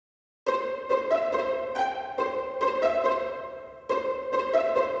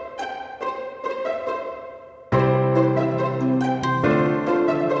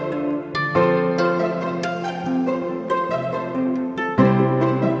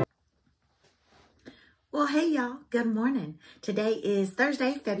Well, hey y'all, good morning. Today is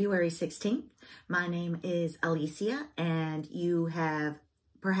Thursday, February 16th. My name is Alicia, and you have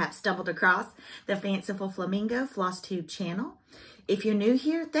perhaps stumbled across the Fanciful Flamingo Floss Tube channel. If you're new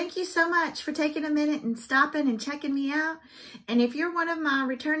here, thank you so much for taking a minute and stopping and checking me out. And if you're one of my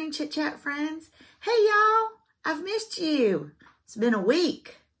returning Chit Chat friends, hey y'all, I've missed you. It's been a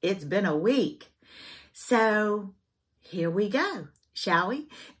week. So here we go. Shall we?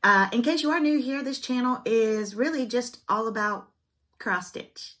 In case you are new here, this channel is really just all about cross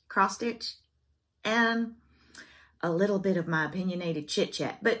stitch, and a little bit of my opinionated chit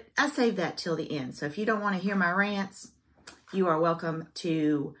chat, but I save that till the end. So if you don't want to hear my rants, you are welcome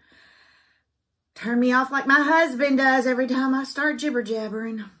to turn me off like my husband does every time I start jibber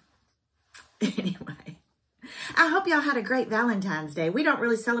jabbering. Anyway, I hope y'all had a great Valentine's Day. We don't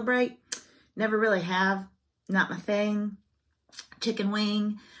really celebrate, never really have, not my thing. Chicken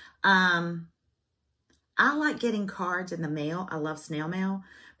wing. I like getting cards in the mail. I love snail mail,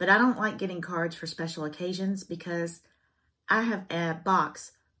 but I don't like getting cards for special occasions because I have a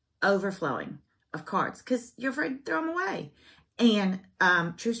box overflowing of cards because you're afraid to throw them away. And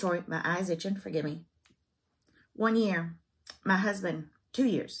true story, my eye's itching, forgive me. One year, my husband, 2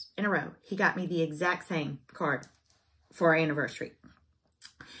 years in a row, he got me the exact same card for our anniversary.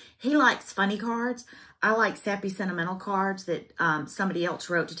 He likes funny cards. I like sappy, sentimental cards that somebody else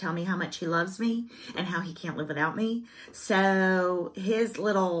wrote to tell me how much he loves me and how he can't live without me. So his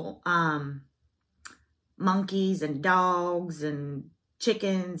little monkeys and dogs and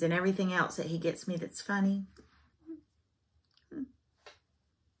chickens and everything else that he gets me that's funny. And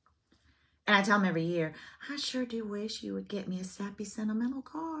I tell him every year, I sure do wish you would get me a sappy, sentimental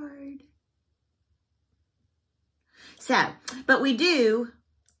card. So, but we do,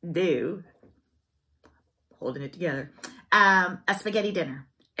 holding it together, a spaghetti dinner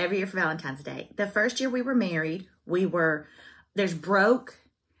every year for Valentine's Day. The first year we were married, there's broke,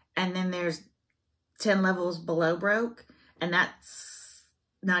 and then there's 10 levels below broke, and that's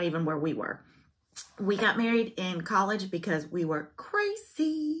not even where we were. We got married in college because we were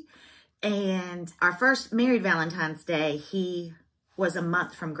crazy, and our first married Valentine's Day, he was a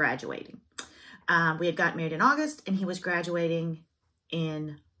month from graduating. We had gotten married in August, and he was graduating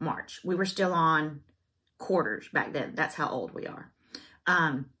in March. We were still on quarters back then. That's how old we are.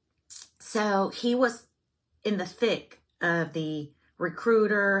 So he was in the thick of the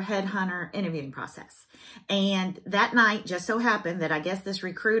recruiter, headhunter interviewing process. And that night just so happened that I guess this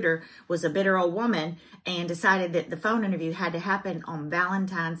recruiter was a bitter old woman and decided that the phone interview had to happen on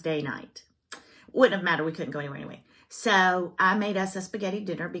Valentine's Day night. Wouldn't have mattered. We couldn't go anywhere anyway. So I made us a spaghetti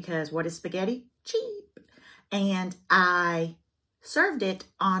dinner because what is spaghetti? Cheap. And I served it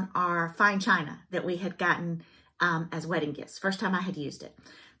on our fine china that we had gotten as wedding gifts. First time I had used it.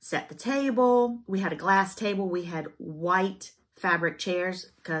 Set the table. We had a glass table. We had white fabric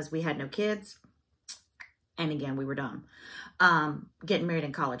chairs because we had no kids. And again, we were dumb. Getting married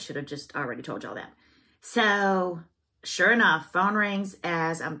in college, should have just already told y'all that. So sure enough, phone rings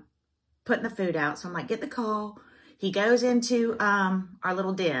as I'm putting the food out. So I'm like, get the call. He goes into our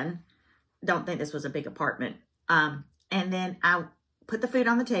little den. Don't think this was a big apartment. And then I put the food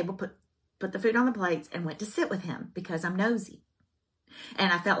on the table, put the food on the plates, and went to sit with him because I'm nosy.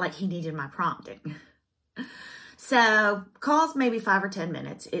 And I felt like he needed my prompting. So calls maybe 5 or 10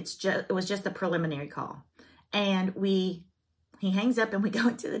 minutes. It was just a preliminary call. And he hangs up and we go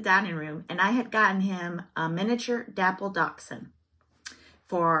into the dining room. And I had gotten him a miniature dapple dachshund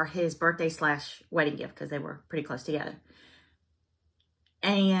for his birthday / wedding gift because they were pretty close together.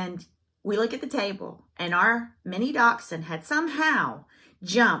 And we look at the table, and our mini dachshund had somehow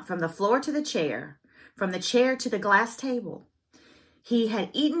jumped from the floor to the chair, from the chair to the glass table. He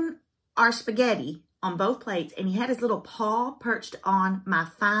had eaten our spaghetti on both plates, and he had his little paw perched on my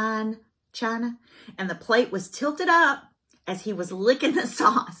fine china, and the plate was tilted up as he was licking the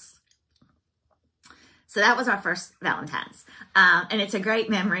sauce. So that was our first Valentine's. And it's a great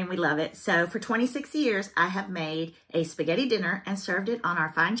memory, and we love it. So for 26 years, I have made a spaghetti dinner and served it on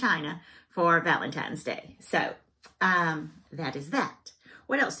our fine china for Valentine's Day. So that is that.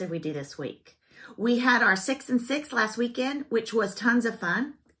 What else did we do this week? We had our 6 and 6 last weekend, which was tons of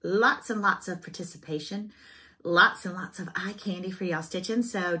fun. Lots and lots of participation. Lots and lots of eye candy for y'all stitching.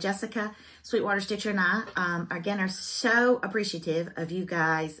 So Jessica, Sweetwater Stitcher, and I, again, are so appreciative of you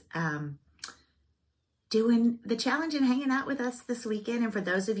guys doing the challenge and hanging out with us this weekend. And for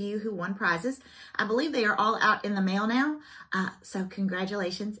those of you who won prizes, I believe they are all out in the mail now. So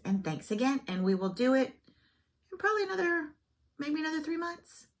congratulations and thanks again. And we will do it in probably maybe another 3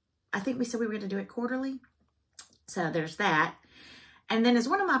 months. I think we said we were going to do it quarterly. So there's that. And then as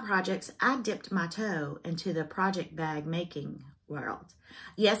one of my projects, I dipped my toe into the project bag making world.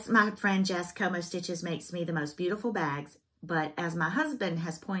 Yes, my friend Jess Como Stitches makes me the most beautiful bags, but as my husband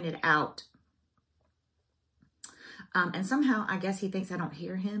has pointed out, and somehow I guess he thinks I don't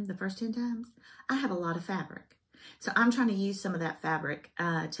hear him the first 10 times, I have a lot of fabric. So I'm trying to use some of that fabric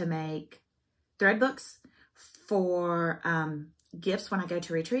to make thread books for gifts when I go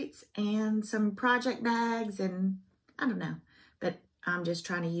to retreats, and some project bags, and I don't know, but I'm just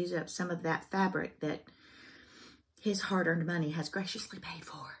trying to use up some of that fabric that his hard-earned money has graciously paid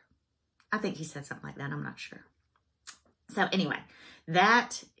for. I think he said something like that. I'm not sure. So anyway,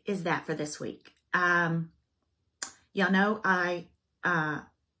 that is that for this week. Y'all know I am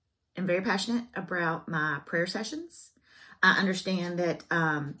very passionate about my prayer sessions. I understand that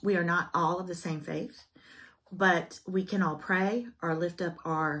we are not all of the same faith, but we can all pray or lift up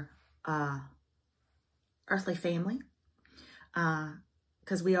our earthly family,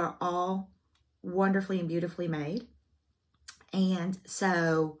 because we are all wonderfully and beautifully made. And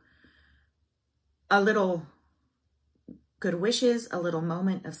so a little good wishes, a little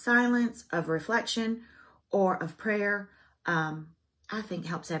moment of silence, of reflection, or of prayer, I think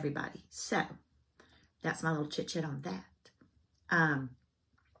helps everybody. So that's my little chit-chat on that.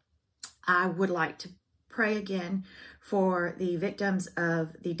 I would like to pray again for the victims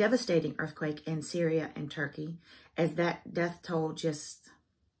of the devastating earthquake in Syria and Turkey, as that death toll, just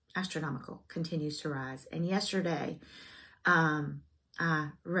astronomical, continues to rise. And yesterday,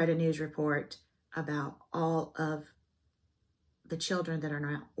 I read a news report about all of the children that are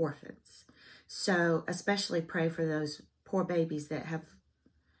now orphans. So especially pray for those poor babies that have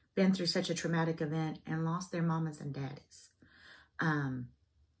been through such a traumatic event and lost their mamas and daddies.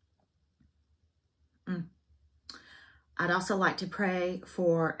 I'd also like to pray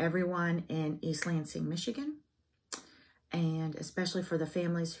for everyone in East Lansing, Michigan, and especially for the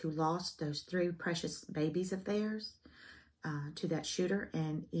families who lost those 3 precious babies of theirs to that shooter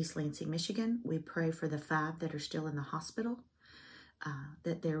in East Lansing, Michigan. We pray for the 5 that are still in the hospital,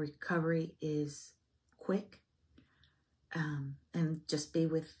 that their recovery is quick, and just be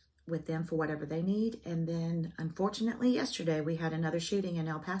with them for whatever they need. And then, unfortunately, yesterday we had another shooting in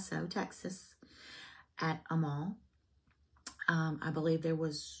El Paso, Texas, at a mall. I believe there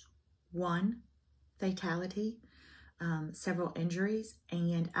was 1 fatality, several injuries.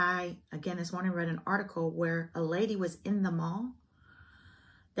 And I, again, this morning read an article where a lady was in the mall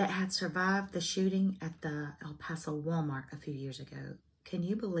that had survived the shooting at the El Paso Walmart a few years ago. Can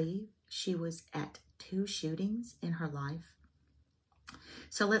you believe she was at 2 shootings in her life?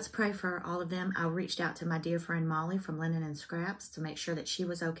 So let's pray for all of them. I reached out to my dear friend Molly from Linen and Scraps to make sure that she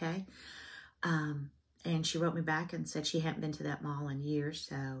was okay. And she wrote me back and said she hadn't been to that mall in years.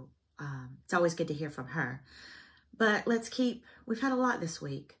 So it's always good to hear from her. But we've had a lot this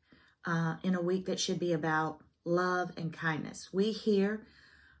week, in a week that should be about love and kindness. We here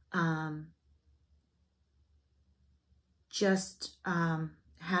just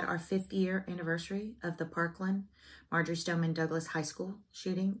had our 5th year anniversary of the Parkland Marjorie Stoneman Douglas High School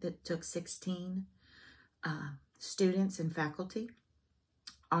shooting that took 16 students and faculty.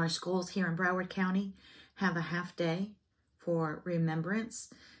 Our schools here in Broward County have a half day for remembrance.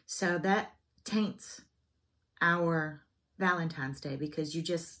 So that taints our Valentine's Day, because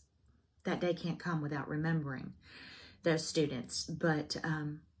that day can't come without remembering those students. But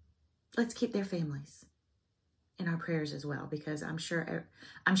let's keep their families in our prayers as well, because I'm sure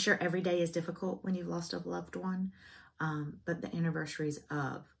every day is difficult when you've lost a loved one, but the anniversaries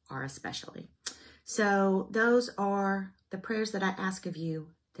are especially. So those are the prayers that I ask of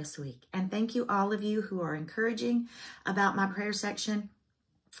you this week. And thank you, all of you who are encouraging about my prayer section.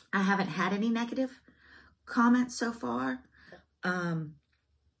 I haven't had any negative comments so far. I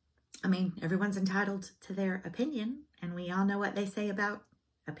mean, everyone's entitled to their opinion, and we all know what they say about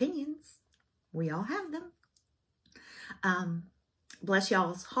opinions. We all have them. Bless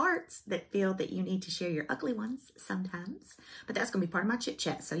y'all's hearts that feel that you need to share your ugly ones sometimes. But that's going to be part of my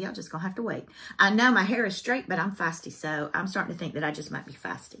chit-chat, so y'all just going to have to wait. I know my hair is straight, but I'm feisty, so I'm starting to think that I just might be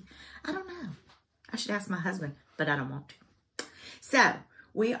feisty. I don't know. I should ask my husband, but I don't want to. So,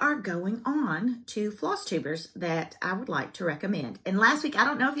 we are going on to floss tubers that I would like to recommend. And last week, I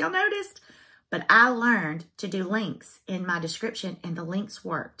don't know if y'all noticed, but I learned to do links in my description, and the links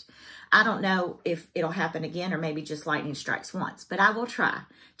worked. I don't know if it'll happen again, or maybe just lightning strikes once, but I will try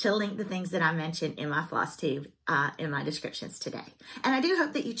to link the things that I mentioned in my floss tube in my descriptions today. And I do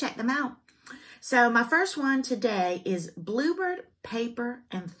hope that you check them out. So my first one today is Bluebird Paper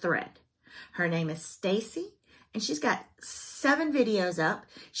and Thread. Her name is Stacy, and she's got 7 videos up.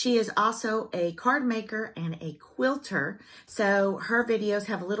 She is also a card maker and a quilter. So her videos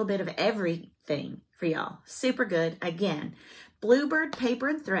have a little bit of everything for y'all. Super good. Again, Bluebird Paper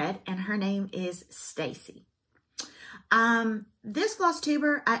and Thread, and her name is Stacy. This floss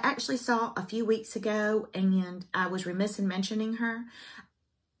tuber I actually saw a few weeks ago, and I was remiss in mentioning her.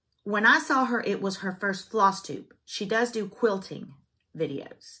 When I saw her, it was her first floss tube. She does do quilting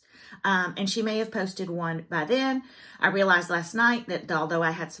videos. And she may have posted one by then. I realized last night that although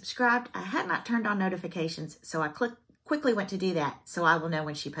I had subscribed, I had not turned on notifications. So I quickly went to do that, so I will know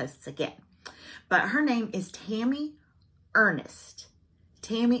when she posts again. But her name is Tammy Ernest.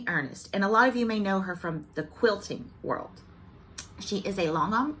 Tammy Ernest. And a lot of you may know her from the quilting world. She is a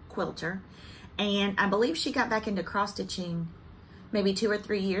long-arm quilter. And I believe she got back into cross-stitching maybe 2 or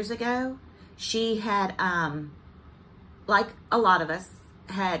 3 years ago. She had, like a lot of us,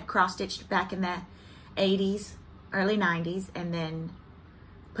 had cross-stitched back in the 80s, early 90s, and then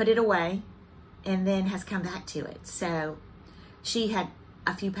put it away, and then has come back to it. So she had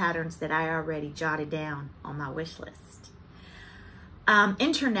a few patterns that I already jotted down on my wish list.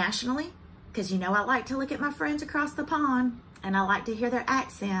 Internationally, because you know I like to look at my friends across the pond, and I like to hear their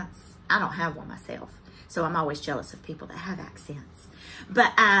accents. I don't have one myself, so I'm always jealous of people that have accents.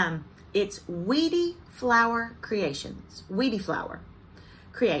 But it's Weedy Flower Creations. Weedy Flower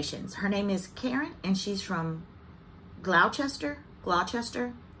Creations. Her name is Karen, and she's from Gloucester,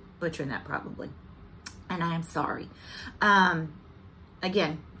 butchering that probably, and I am sorry.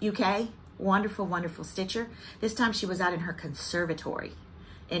 Again, UK, wonderful, wonderful stitcher. This time she was out in her conservatory,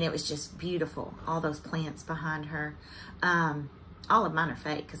 and it was just beautiful. All those plants behind her. All of mine are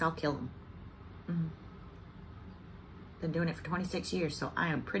fake, because I'll kill them. Been doing it for 26 years, so I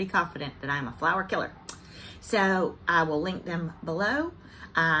am pretty confident that I am a flower killer. So I will link them below.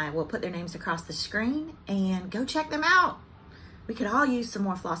 I will put their names across the screen, and go check them out. We could all use some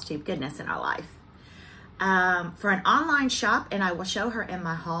more floss tube goodness in our life. For an online shop, and I will show her in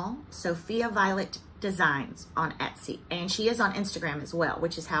my haul, Sophia Violet Designs on Etsy. And she is on Instagram as well,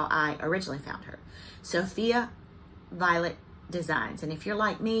 which is how I originally found her. Sophia Violet Designs. And if you're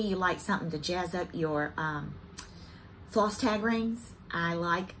like me, you like something to jazz up your floss tag rings. I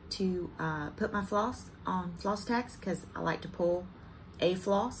like to put my floss on floss tags because I like to pull a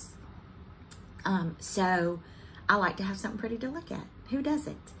floss. So I like to have something pretty to look at. Who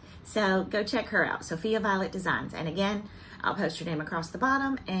doesn't? So go check her out, Sophia Violet Designs. And again, I'll post her name across the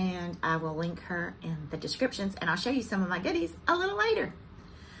bottom, and I will link her in the descriptions, and I'll show you some of my goodies a little later.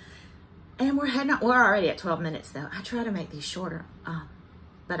 And we're already at 12 minutes though. I try to make these shorter,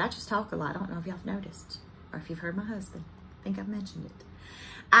 but I just talk a lot. I don't know if y'all have noticed, or if you've heard my husband. I think I've mentioned it.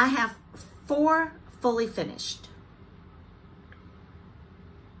 I have 4 fully finished.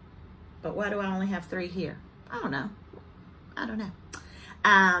 But why do I only have 3 here? I don't know.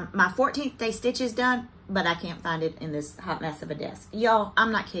 My 14th day stitch is done, but I can't find it in this hot mess of a desk. Y'all,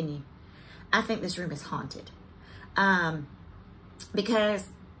 I'm not kidding you. I think this room is haunted. Because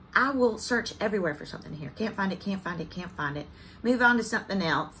I will search everywhere for something here. Can't find it. Move on to something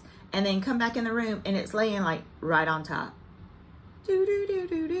else, and then come back in the room, and it's laying like right on top.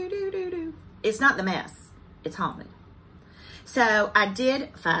 It's not the mess. It's haunted. So I did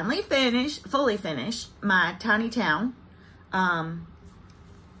finally fully finish my Tiny Town,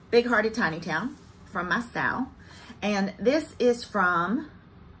 Big Hearted Tiny Town from my Sal. And this is from,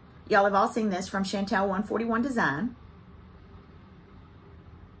 y'all have all seen this, from Chantel 141 Design.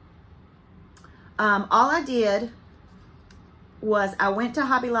 All I did was I went to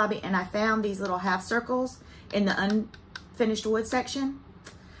Hobby Lobby and I found these little half circles in the unfinished wood section.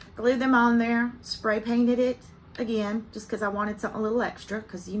 Glued them on there, spray painted it again, just because I wanted something a little extra,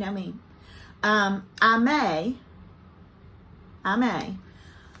 because you know me. I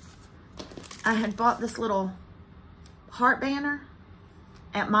had bought this little heart banner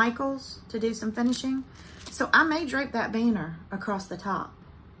at Michael's to do some finishing. So I may drape that banner across the top.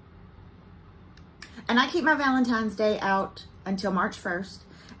 And I keep my Valentine's Day out until March 1st.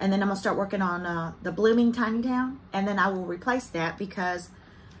 And then I'm going to start working on the Blooming Tiny Town. And then I will replace that, because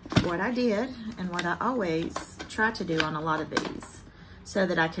what I did, and what I always try to do on a lot of these, so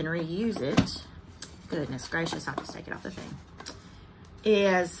that I can reuse it, goodness gracious, I'll just take it off the thing,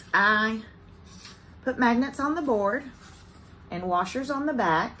 is I put magnets on the board and washers on the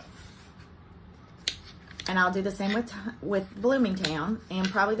back. And I'll do the same with Bloomingtown and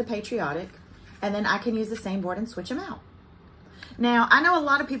probably the Patriotic. And then I can use the same board and switch them out. Now, I know a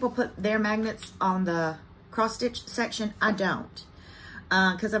lot of people put their magnets on the cross-stitch section. I don't.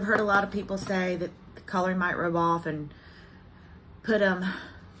 Because I've heard a lot of people say that the coloring might rub off, and put them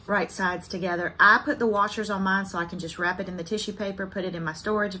right sides together. I put the washers on mine so I can just wrap it in the tissue paper, put it in my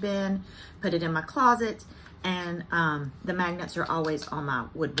storage bin, put it in my closet, and the magnets are always on my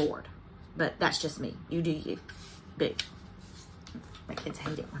wood board. But that's just me. You do you. Big. My kids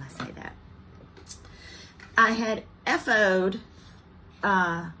hate it when I say that. I had FO'd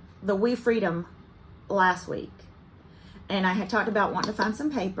the We Freedom last week. And I had talked about wanting to find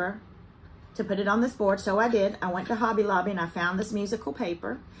some paper to put it on this board. So I did. I went to Hobby Lobby and I found this musical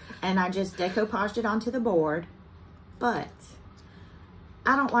paper. And I just decoupaged it onto the board. But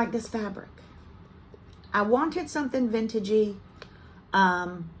I don't like this fabric. I wanted something vintagey.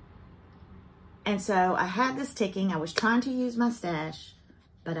 And so I had this ticking. I was trying to use my stash,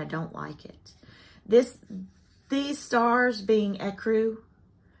 but I don't like it. These stars being ecru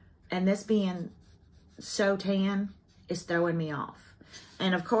and this being so tan is throwing me off.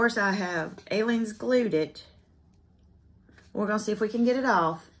 And of course I have Aleen's glued it. We're going to see if we can get it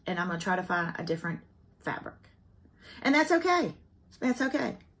off, and I'm going to try to find a different fabric. And that's okay. That's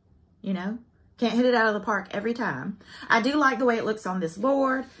okay. You know, can't hit it out of the park every time. I do like the way it looks on this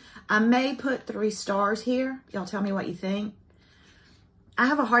board. I may put 3 stars here. Y'all tell me what you think. I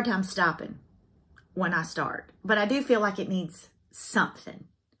have a hard time stopping when I start, but I do feel like it needs something.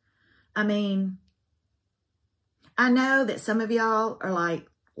 I mean, I know that some of y'all are like,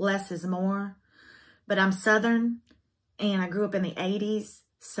 less is more, but I'm Southern and I grew up in the 80s,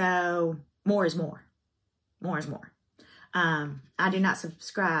 so more is more. More is more. I do not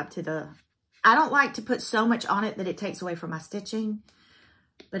subscribe to I don't like to put so much on it that it takes away from my stitching,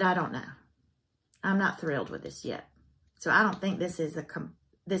 but I don't know. I'm not thrilled with this yet. So I don't think this is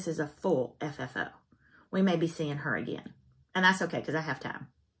a full FFO. We may be seeing her again, and that's okay because I have time.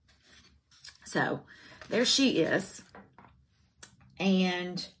 So there she is.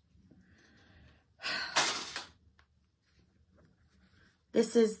 And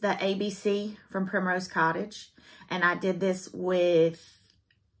this is the ABC from Primrose Cottage. And I did this with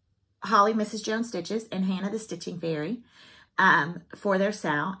Holly, Mrs. Jones Stitches, and Hannah, the Stitching Fairy, for their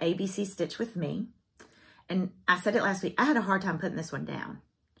sale, ABC Stitch With Me. And I said it last week, I had a hard time putting this one down.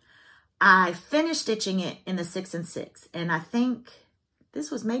 I finished stitching it in the 6 and 6. And I think this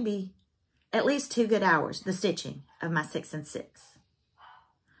was maybe at least 2 good hours, the stitching of my 6 and 6.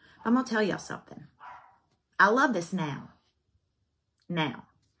 I'm going to tell y'all something. I love this now.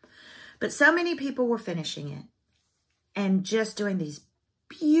 But so many people were finishing it and just doing these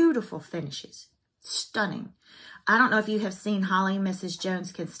beautiful finishes. Stunning. I don't know if you have seen Holly, Mrs.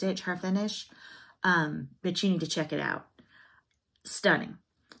 Jones Can Stitch, her finish, but you need to check it out. Stunning.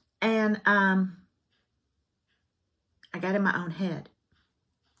 And I got in my own head.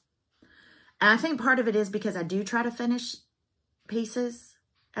 And I think part of it is because I do try to finish pieces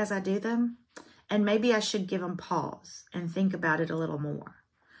as I do them. And maybe I should give them pause and think about it a little more.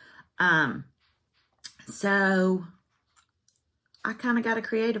 So I kind of got a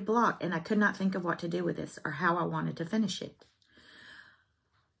creative block and I could not think of what to do with this or how I wanted to finish it.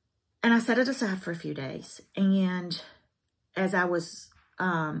 And I set it aside for a few days. And as I was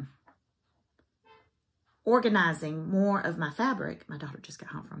organizing more of my fabric, my daughter just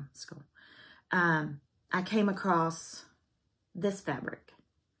got home from school, I came across this fabric.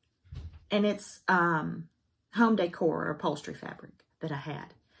 And it's home decor or upholstery fabric that I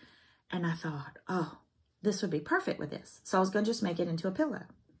had. And I thought, oh, this would be perfect with this. So I was going to just make it into a pillow.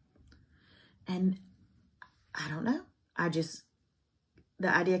 And I don't know.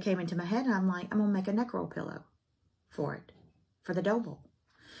 The idea came into my head and I'm like, I'm going to make a neck roll pillow for it, for the dough bowl.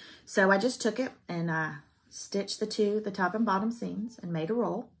 So I just took it and I stitched the top and bottom seams and made a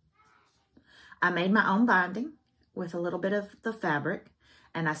roll. I made my own binding with a little bit of the fabric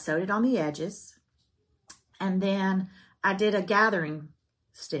and I sewed it on the edges. And then I did a gathering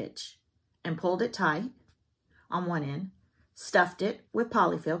stitch and pulled it tight on one end, stuffed it with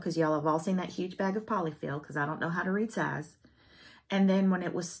polyfill, because y'all have all seen that huge bag of polyfill, because I don't know how to read size. And then when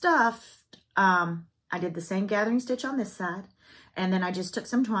it was stuffed, I did the same gathering stitch on this side, and then I just took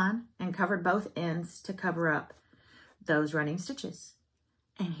some twine and covered both ends to cover up those running stitches.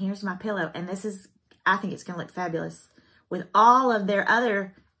 And here's my pillow, and this is, I think it's going to look fabulous with all of their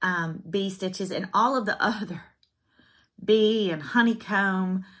other bee stitches and all of the other bee and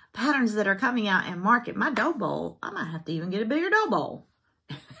honeycomb patterns that are coming out in market. My dough bowl, I might have to even get a bigger dough bowl.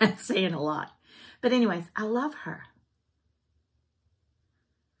 That's saying a lot. But anyways, I love her.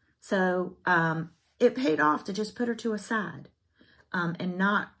 So it paid off to just put her to a side and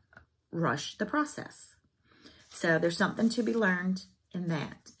not rush the process. So there's something to be learned in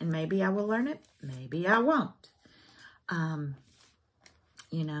that. And maybe I will learn it. Maybe I won't.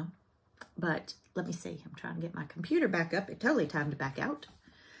 You know, but let me see. I'm trying to get my computer back up. It totally timed to back out.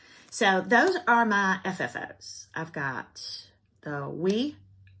 So those are my FFOs. I've got the Wee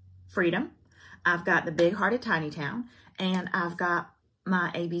Freedom. I've got the Big Hearted Tiny Town. And I've got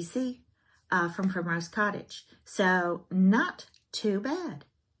my ABC from Primrose Cottage. So not too bad.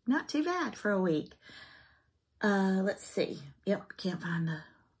 Not too bad for a week. Let's see. Yep, can't find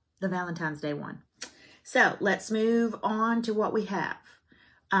the Valentine's Day one. So let's move on to what we have.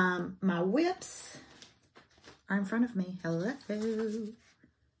 My whips are in front of me. Hello.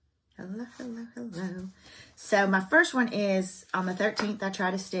 Hello, hello, hello. So my first one is on the 13th, I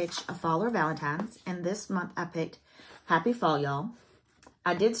try to stitch a fall or Valentine's. And this month I picked Happy Fall, y'all.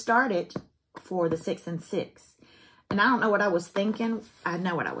 I did start it for the 6 and 6. And I don't know what I was thinking. I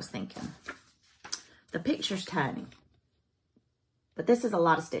know what I was thinking. The picture's tiny. But this is a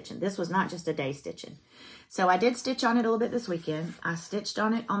lot of stitching. This was not just a day stitching. So I did stitch on it a little bit this weekend. I stitched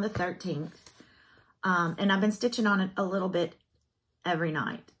on it on the 13th. And I've been stitching on it a little bit every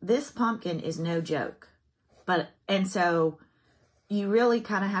night. This pumpkin is no joke. And so you really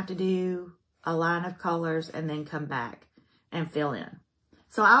kind of have to do a line of colors and then come back and fill in.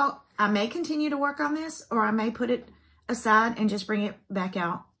 So I may continue to work on this, or I may put it aside and just bring it back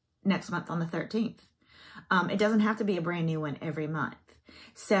out next month on the 13th. It doesn't have to be a brand new one every month.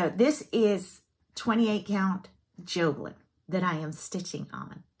 So this is 28 count Joblin that I am stitching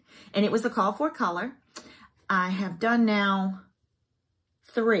on. And it was the call for color. I have done now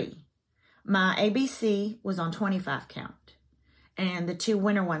 3. My ABC was on 25 count. And the 2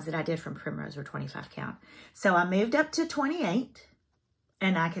 winter ones that I did from Primrose were 25 count. So I moved up to 28.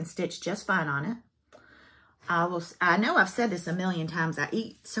 And I can stitch just fine on it. I know I've said this a million times. I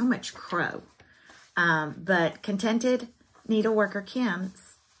eat so much crow. But Contented Needleworker Kim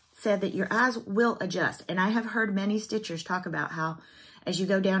said that your eyes will adjust. And I have heard many stitchers talk about how as you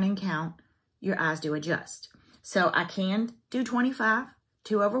go down in count, your eyes do adjust. So I can do 25,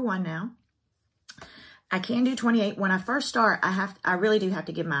 2 over 1 now. I can do 28. When I first start, I really do have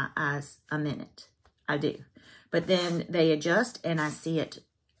to give my eyes a minute. I do. But then they adjust and I see it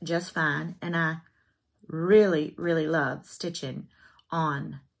just fine. And I really, really love stitching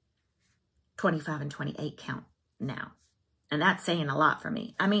on 25 and 28 count now. And that's saying a lot for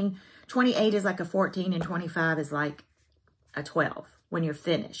me. I mean, 28 is like a 14 and 25 is like a 12 when you're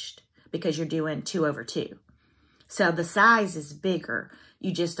finished because you're doing 2 over 2. So the size is bigger.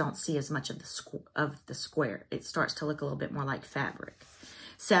 You just don't see as much of the square. It starts to look a little bit more like fabric.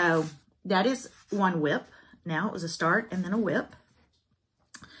 So that is one whip. Now it was a start and then a whip.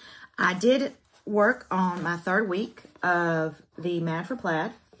 I did work on my 3rd week of the Mad for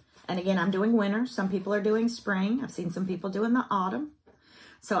Plaid. And again, I'm doing winter. Some people are doing spring. I've seen some people doing the autumn.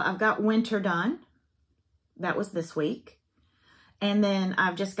 So I've got winter done. That was this week. And then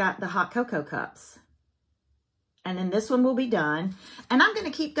I've just got the hot cocoa cups. And then this one will be done. And I'm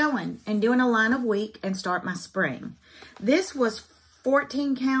going to keep going and doing a line of week and start my spring. This was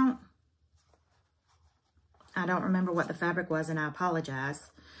 14 count. I don't remember what the fabric was, and I apologize.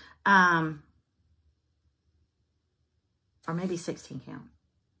 Or maybe 16 count.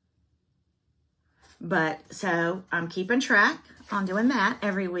 But, so, I'm keeping track on doing that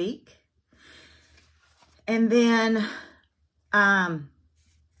every week. And then,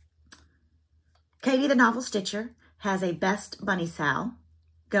 Katie the Novel Stitcher has a Best Bunny Sal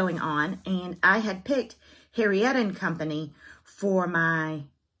going on. And I had picked Harrietta & Company for my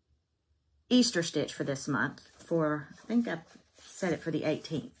Easter stitch for this month. I think I set it for the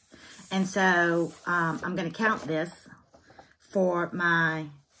 18th. And so I'm going to count this for my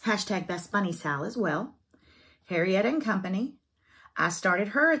hashtag Best Bunny Sal as well. Harrietta & Company. I started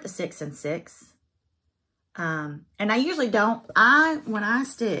her at the 6 and 6. And I usually don't. When I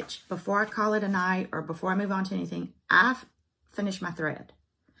stitch, before I call it a night or before I move on to anything, I finish my thread.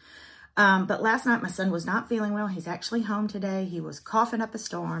 But last night my son was not feeling well. He's actually home today. He was coughing up a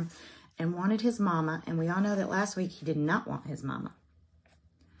storm and wanted his mama. And we all know that last week he did not want his mama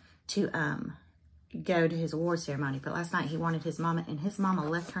to go to his award ceremony. But last night he wanted his mama, and his mama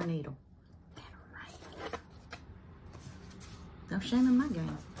left her needle. Right. No shame in my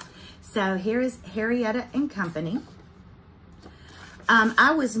game. So here is Harrietta & Company.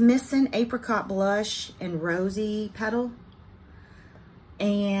 I was missing Apricot Blush and Rosy Petal.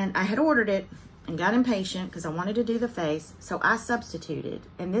 And I had ordered it and got impatient because I wanted to do the face. So I substituted.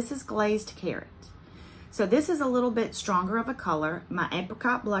 And this is Glazed Carrot. So this is a little bit stronger of a color. My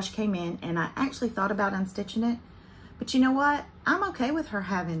Apricot Blush came in, and I actually thought about unstitching it. But you know what? I'm okay with her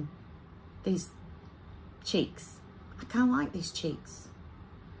having these cheeks. I kind of like these cheeks.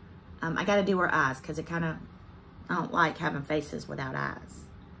 I got to do her eyes because I don't like having faces without eyes.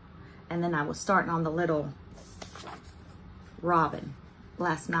 And then I was starting on the little robin.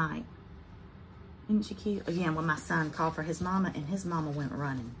 last night. Isn't she cute? Again, when my son called for his mama, and his mama went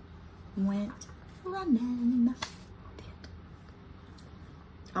running.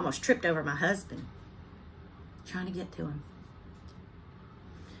 Almost tripped over my husband trying to get to him.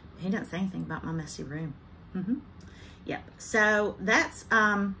 He doesn't say anything about my messy room. Yep. So that's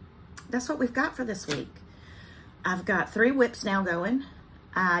what we've got for this week. I've got 3 whips now going.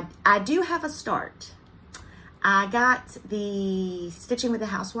 I do have a start. I got the Stitching with the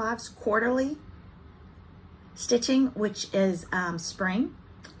Housewives quarterly stitching, which is spring,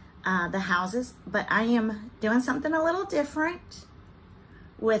 the houses, but I am doing something a little different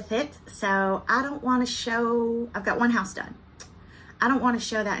with it. So I don't want to show, I've got one house done. I don't want to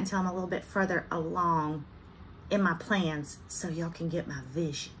show that until I'm a little bit further along in my plans, so y'all can get my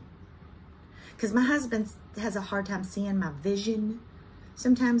vision. Because my husband has a hard time seeing my vision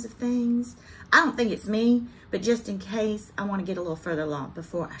sometimes of things. I don't think it's me, but just in case, I want to get a little further along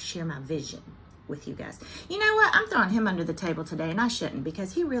before I share my vision with you guys. You know what? I'm throwing him under the table today, and I shouldn't,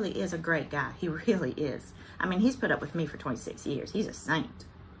 because he really is a great guy. He really is. I mean, he's put up with me for 26 years. He's a saint.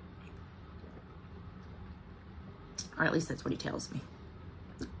 Or at least that's what he tells me.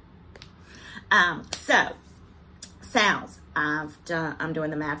 So, sounds. I'm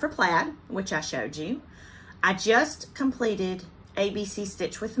doing the Mad for Plaid, which I showed you. I just completed ABC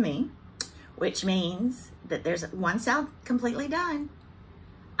Stitch with Me, which means that there's one sound completely done.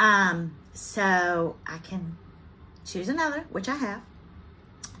 So I can choose another, which I have.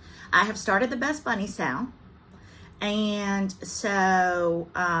 I have started the Best Bunny sound. And so,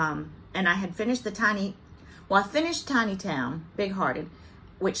 and I had finished I finished Tiny Town, Big Hearted,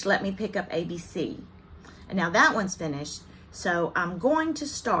 which let me pick up ABC. And now that one's finished. So I'm going to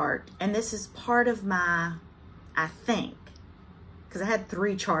start, and this is part of my, I think, because I had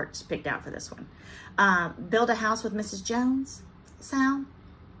 3 charts picked out for this one. Build a House with Mrs. Jones sound.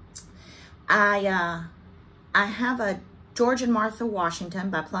 I have a George and Martha Washington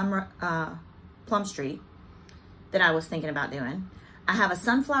by Plum Street that I was thinking about doing. I have a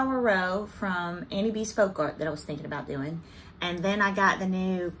Sunflower Row from Annie B's Folk Art that I was thinking about doing. And then I got the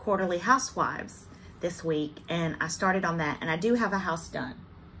new Quarterly Housewives this week, and I started on that, and I do have a house done.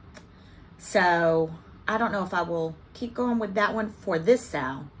 So I don't know if I will keep going with that one for this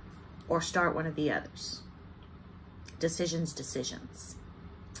sow or start one of the others. Decisions.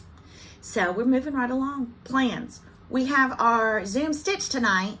 So we're moving right along. Plans. We have our Zoom Stitch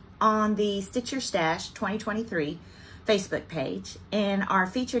tonight on the Stitch Your Stash 2023 Facebook page. And our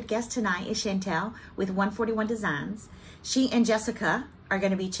featured guest tonight is Chantel with 141 Designs. She and Jessica are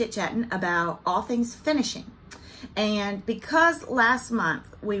going to be chit-chatting about all things finishing. And because last month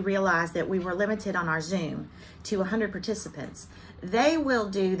we realized that we were limited on our Zoom to 100 participants, they will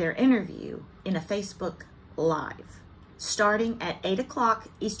do their interview in a Facebook Live starting at 8 o'clock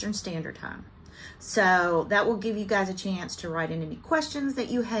Eastern Standard Time. So that will give you guys a chance to write in any questions that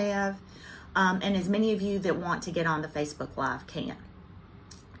you have, and as many of you that want to get on the Facebook Live can.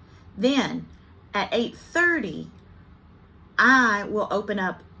 Then at 8:30, I will open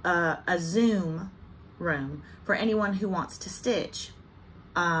up a Zoom room for anyone who wants to stitch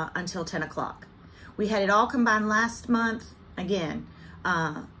until 10 o'clock. We had it all combined last month. Again,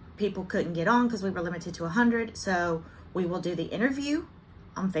 people couldn't get on because we were limited to 100. So we will do the interview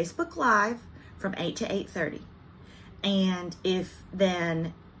on Facebook Live from 8 to 8:30. And if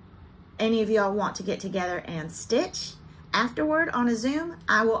then any of y'all want to get together and stitch afterward on a Zoom,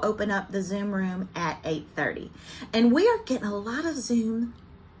 I will open up the Zoom room at 8:30. And we are getting a lot of Zoom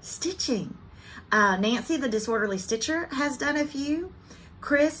stitching. Nancy, the Disorderly Stitcher, has done a few.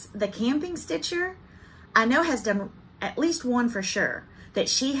 Chris, the Camping Stitcher, I know has done at least one for sure that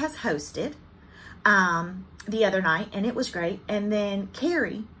she has hosted the other night, and it was great. And then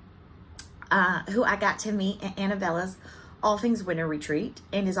Carrie, who I got to meet at Annabella's All Things Winter Retreat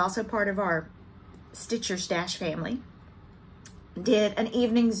and is also part of our Stitcher Stash family, did an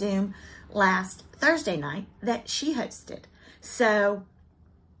evening Zoom last Thursday night that she hosted. So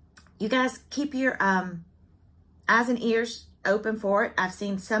you guys keep your eyes and ears open for it. I've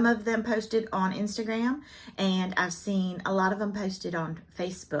seen some of them posted on Instagram, and I've seen a lot of them posted on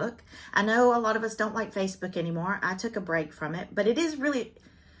Facebook. I know a lot of us don't like Facebook anymore. I took a break from it, but it is really,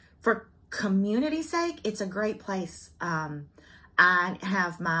 for community's sake, it's a great place. I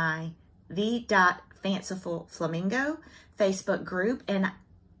have my the.Fanciful Flamingo Facebook group, and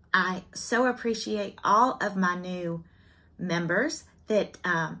I so appreciate all of my new members that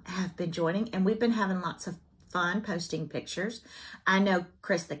have been joining, and we've been having lots of fun posting pictures. I know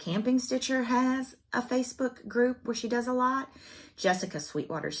Chris the Camping Stitcher has a Facebook group where she does a lot. Jessica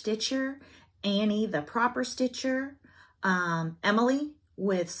Sweetwater Stitcher, Annie the Proper Stitcher, Emily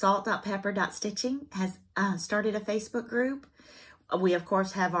with salt.pepper.stitching has started a Facebook group. We, of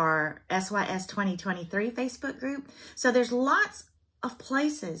course, have our SYS 2023 Facebook group. So there's lots of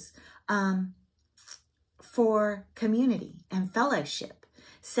places for community and fellowship.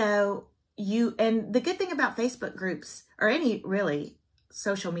 So and the good thing about Facebook groups, or any really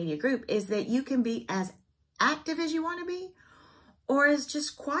social media group, is that you can be as active as you want to be, or as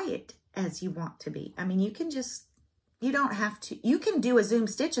just quiet as you want to be. I mean, you don't have to, you can do a Zoom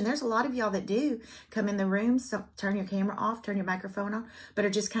stitch, and there's a lot of y'all that do come in the room, so turn your camera off, turn your microphone on, but are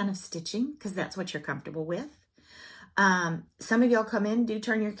just kind of stitching because that's what you're comfortable with. Some of y'all come in, do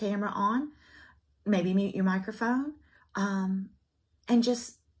turn your camera on, maybe mute your microphone, and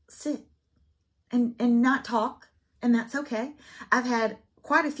just sit and not talk, and that's okay. I've had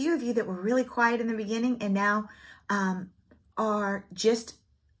quite a few of you that were really quiet in the beginning and now are just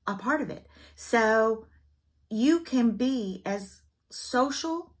a part of it. So you can be as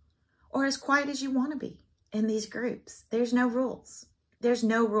social or as quiet as you want to be in these groups. There's no rules. There's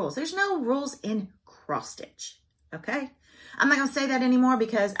no rules. There's no rules in cross stitch. Okay? I'm not going to say that anymore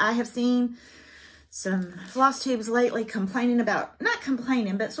because I have seen some floss tubes lately complaining about, not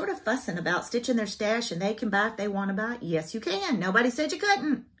complaining, but sort of fussing about stitching their stash, and they can buy if they want to buy. Yes, you can. Nobody said you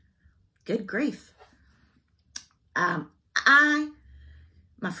couldn't. Good grief.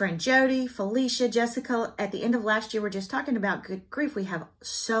 My friend Jody, Felicia, Jessica, at the end of last year, we're just talking about, good grief, we have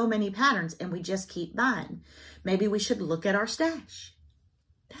so many patterns and we just keep buying. Maybe we should look at our stash.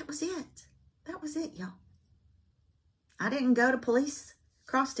 That was it. That was it, y'all. I didn't go to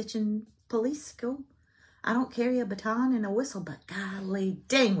cross-stitching police school. I don't carry a baton and a whistle, but golly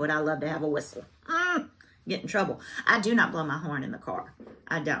dang, would I love to have a whistle. Get in trouble. I do not blow my horn in the car.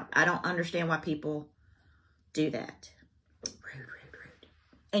 I don't understand why people do that. Rude.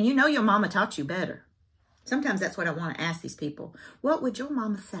 And you know your mama taught you better. Sometimes that's what I want to ask these people. What would your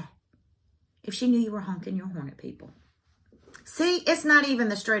mama say if she knew you were honking your horn at people? See, it's not even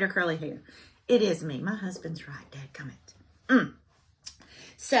the straight or curly hair. It is me. My husband's right, dadgummit.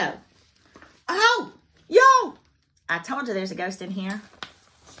 So, oh, yo! I told you there's a ghost in here.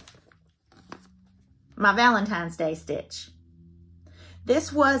 My Valentine's Day stitch.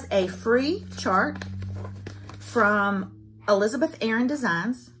 This was a free chart from Elizabeth Aaron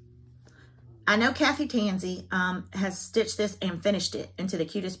Designs. I know Kathy Tansey has stitched this and finished it into the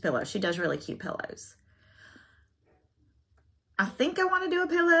cutest pillow. She does really cute pillows. I think I want to do a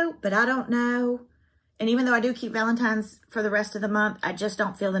pillow, but I don't know. And even though I do keep Valentine's for the rest of the month, I just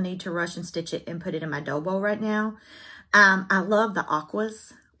don't feel the need to rush and stitch it and put it in my dough bowl right now. I love the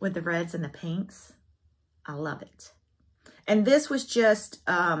aquas with the reds and the pinks. I love it. And this was just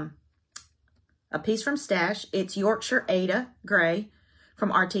a piece from Stash. It's Yorkshire Ada Gray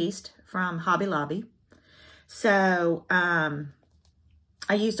from Artiste from Hobby Lobby. So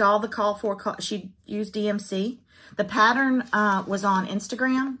I used all the call for, she used DMC. The pattern was on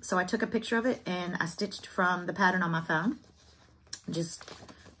Instagram, so I took a picture of it and I stitched from the pattern on my phone. Just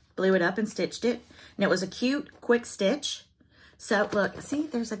blew it up and stitched it. And it was a cute, quick stitch. So look, see,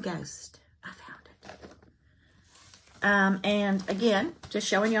 there's a ghost. I found it. And again, just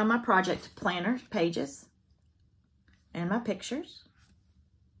showing you on my project planner pages and my pictures.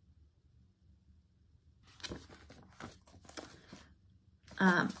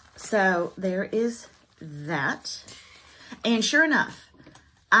 So there is that. And sure enough,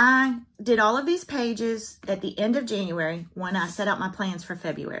 I did all of these pages at the end of January when I set out my plans for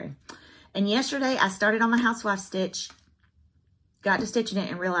February. And yesterday I started on my housewife stitch, got to stitching it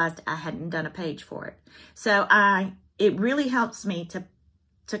and realized I hadn't done a page for it. So it really helps me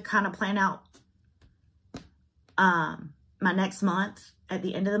to kind of plan out my next month at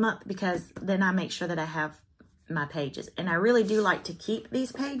the end of the month, because then I make sure that I have my pages. And I really do like to keep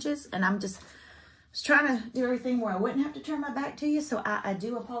these pages, and I was trying to do everything where I wouldn't have to turn my back to you, so I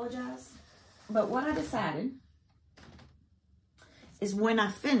do apologize. But what I decided is when I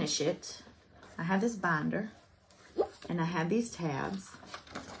finish it, I have this binder, and I have these tabs,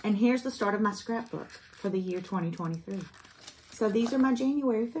 and here's the start of my scrapbook for the year 2023. So these are my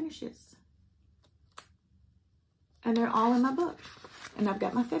January finishes, and they're all in my book, and I've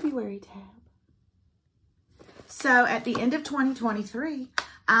got my February tab. So at the end of 2023,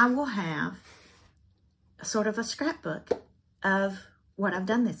 I will have sort of a scrapbook of what I've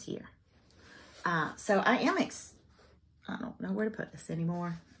done this year. So I am I don't know where to put this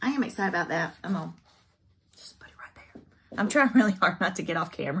anymore. I am excited about that. I'm gonna just put it right there. I'm trying really hard not to get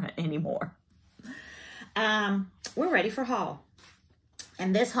off camera anymore. We're ready for haul.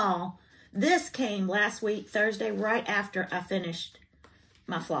 And this haul, this came last week, Thursday, right after I finished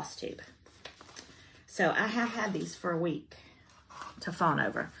my floss tube. So I have had these for a week. to fawn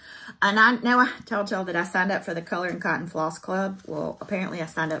over. And I know I told y'all that I signed up for the Color and Cotton Floss Club. Well, apparently I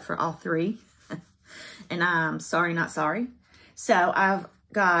signed up for all 3. And I'm sorry, not sorry. So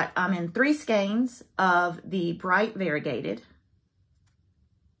I'm in 3 skeins of the Bright Variegated.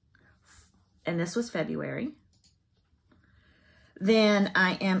 And this was February. Then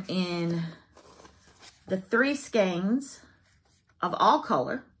I am in the 3 skeins of All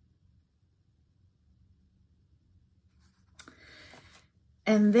Color.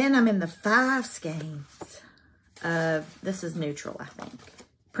 And then I'm in the 5 skeins of, this is neutral, I think.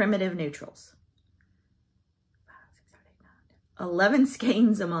 Primitive Neutrals. 11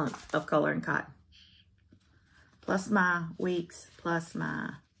 skeins a month of Color and Cotton. Plus my weeks, plus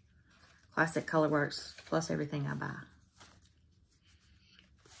my Classic Colorworks, plus everything I buy.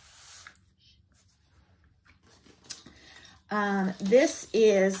 This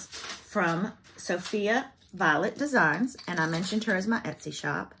is from Sophia Violet Designs, and I mentioned her as my Etsy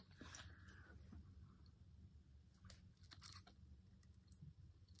shop.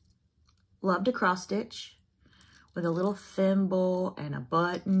 Love to cross stitch with a little thimble and a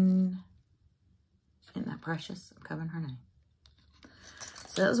button. Isn't that precious? I'm covering her name.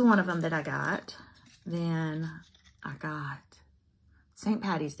 So that was one of them that I got. Then I got St.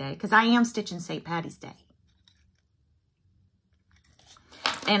 Patty's Day, because I am stitching St. Patty's Day.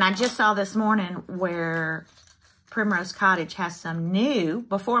 And I just saw this morning where Primrose Cottage has some new,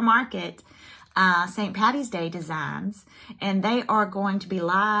 before market, St. Patty's Day designs. And they are going to be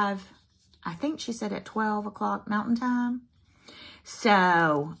live, I think she said at 12 o'clock Mountain Time.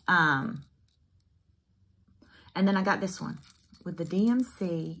 So, and then I got this one with the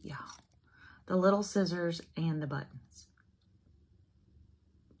DMC, yeah, the little scissors and the buttons.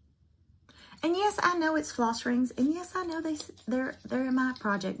 And yes, I know it's floss rings, and yes, I know they're in my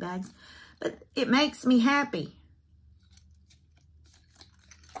project bags, but it makes me happy.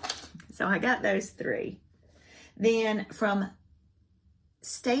 So I got those 3. Then from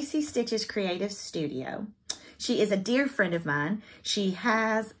Stacy Stitches Creative Studio, she is a dear friend of mine. She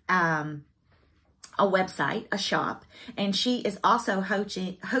has a website, a shop, and she is also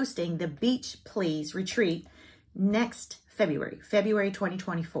hosting the Beach Please Retreat next February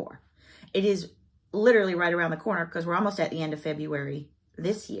 2024. It is literally right around the corner because we're almost at the end of February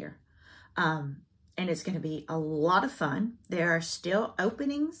this year. And it's going to be a lot of fun. There are still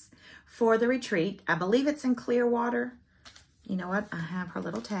openings for the retreat. I believe it's in Clearwater. You know what? I have her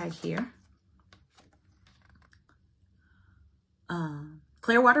little tag here.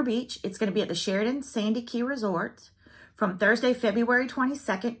 Clearwater Beach. It's going to be at the Sheridan Sandy Key Resort from Thursday, February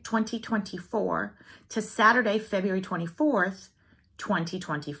 22nd, 2024 to Saturday, February 24th,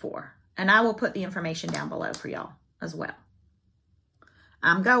 2024. And I will put the information down below for y'all as well.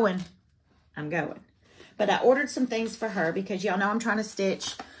 I'm going. But I ordered some things for her because y'all know I'm trying to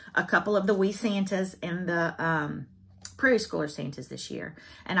stitch a couple of the wee Santas and the Prairie Schooler Santas this year.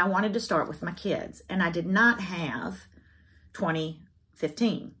 And I wanted to start with my kids. And I did not have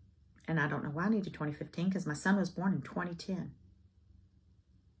 2015. And I don't know why I needed 2015 because my son was born in 2010.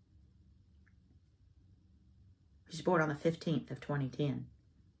 He was born on the 15th of 2010.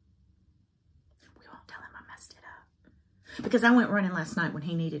 We won't tell him I messed it up. Because I went running last night when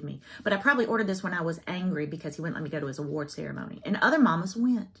he needed me. But I probably ordered this when I was angry because he wouldn't let me go to his award ceremony. And other mamas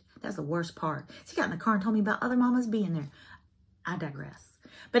went. That's the worst part. So he got in the car and told me about other mamas being there. I digress.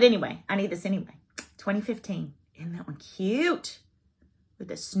 But anyway, I need this anyway. 2015. Isn't that one cute? With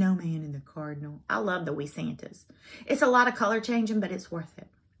the snowman and the cardinal. I love the wee Santas. It's a lot of color changing, but it's worth it.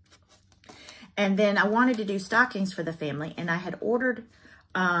 And then I wanted to do stockings for the family. And I had ordered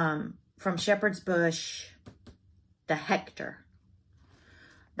from Shepherd's Bush the Hector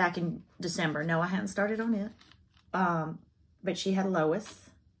back in December. No, I hadn't started on it. But she had Lois.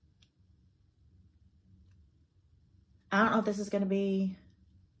 I don't know if this is going to be...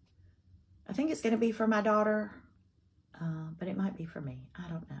 I think it's going to be for my daughter. But it might be for me. I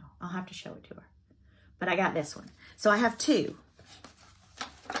don't know. I'll have to show it to her. But I got this one. So I have 2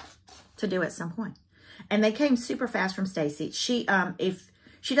 to do at some point. And they came super fast from Stacy. She, if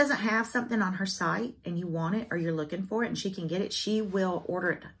she doesn't have something on her site and you want it or you're looking for it and she can get it, she will order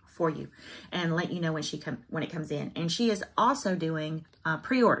it for you and let you know when it comes in. And she is also doing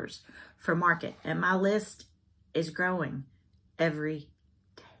pre-orders for market. And my list is growing every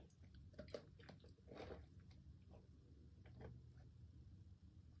day.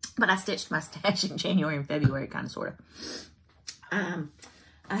 But I stitched my stash in January and February, kind of, sort of.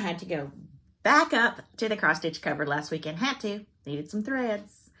 I had to go back up to the cross stitch cupboard last weekend. Had to. Needed some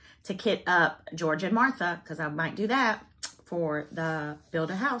threads to kit up George and Martha, because I might do that for the Build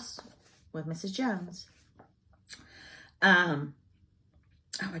a House with Mrs. Jones.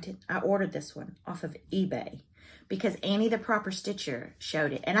 Oh, I ordered this one off of eBay because Annie the Proper Stitcher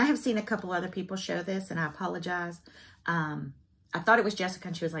showed it. And I have seen a couple other people show this, and I apologize. I thought it was Jessica,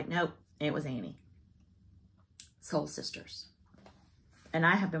 and she was like, nope, it was Annie. Soul Sisters. And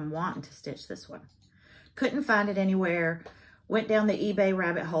I have been wanting to stitch this one. Couldn't find it anywhere. Went down the eBay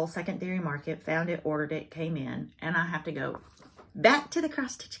rabbit hole, secondary market, found it, ordered it, came in. And I have to go back to the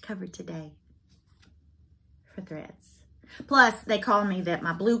cross stitch cupboard today for threads. Plus, they called me that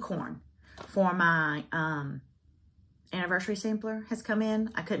my blue corn for my anniversary sampler has come in.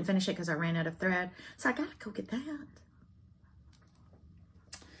 I couldn't finish it because I ran out of thread. So I got to go get that.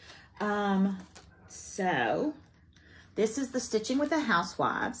 So this is the Stitching with the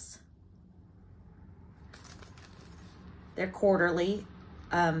Housewives. They're quarterly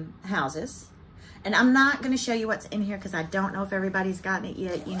houses. And I'm not going to show you what's in here because I don't know if everybody's gotten it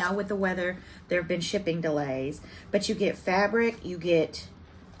yet. You know, with the weather, there have been shipping delays. But you get fabric, you get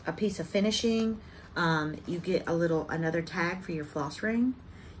a piece of finishing, you get another tag for your floss ring.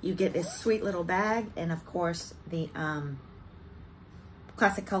 You get this sweet little bag, and of course the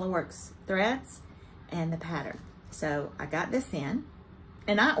Classic Colorworks threads and the pattern. So I got this in,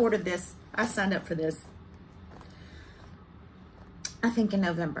 and I ordered this. I signed up for this, I think, in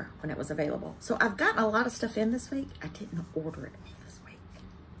November when it was available. So I've gotten a lot of stuff in this week. I didn't order it all this week,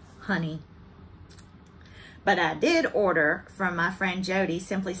 honey. But I did order from my friend Jody,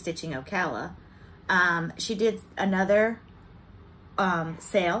 Simply Stitching Ocala. She did another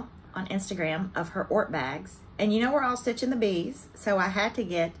sale on Instagram of her Ort bags. And you know we're all stitching the bees, so I had to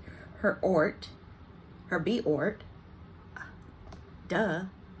get her Ort, her bee Ort. Duh.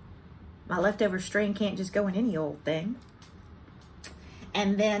 My leftover string can't just go in any old thing.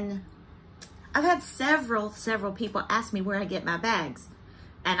 And then I've had several people ask me where I get my bags.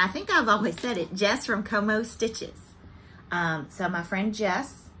 And I think I've always said it, Jess from Como Stitches. So my friend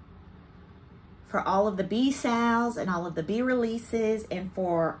Jess, for all of the bee sales and all of the bee releases, and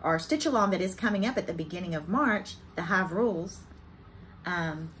for our stitch along that is coming up at the beginning of March, the Hive Rules,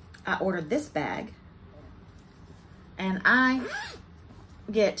 I ordered this bag. And I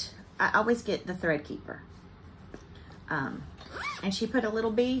always get the Thread Keeper. And she put a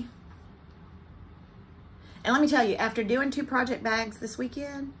little bee. And let me tell you, after doing 2 project bags this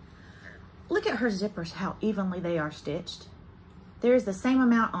weekend, look at her zippers, how evenly they are stitched. There is the same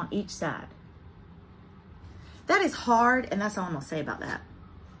amount on each side. That is hard, and that's all I'm gonna say about that.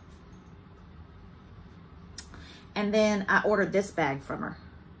 And then I ordered this bag from her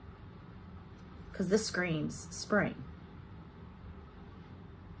because this screams spring.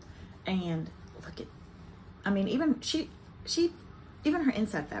 And look at, I mean, even even her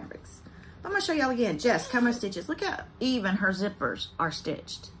inside fabrics. I'm gonna show y'all again. Jess, Como Stitches. Look how even her zippers are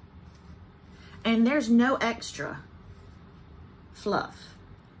stitched. And there's no extra fluff.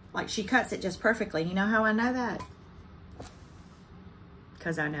 Like, she cuts it just perfectly. You know how I know that?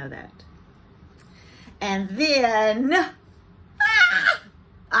 Because I know that. And then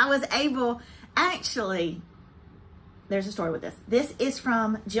I was able, actually, there's a story with this. This is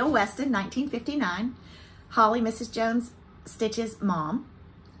from Jill Weston, 1959. Holly, Mrs. Jones Stitches' mom,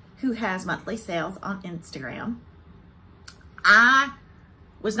 who has monthly sales on Instagram. I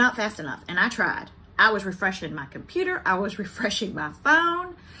was not fast enough, and I tried. I was refreshing my computer. I was refreshing my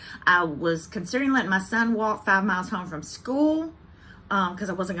phone. I was considering letting my son walk 5 miles home from school because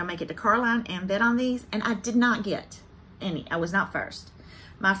I wasn't going to make it to Carline and bid on these, and I did not get any. I was not first.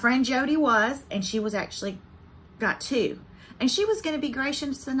 My friend Jody was, and she was actually got 2, and she was going to be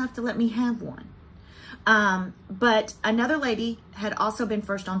gracious enough to let me have one. But another lady had also been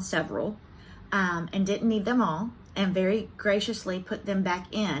first on several and didn't need them all, and very graciously put them back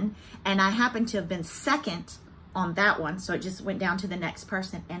in. And I happened to have been second on that one, so it just went down to the next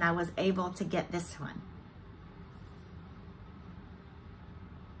person, and I was able to get this one.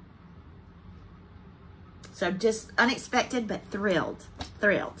 So just unexpected, but thrilled.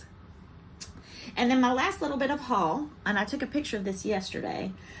 And then my last little bit of haul, and I took a picture of this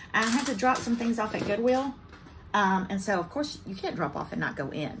yesterday. I had to drop some things off at Goodwill. And so, of course, you can't drop off and not go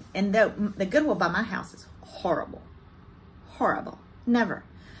in. And the Goodwill by my house is horrible. Horrible. Never.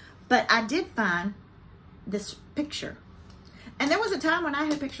 But I did find this picture. And there was a time when I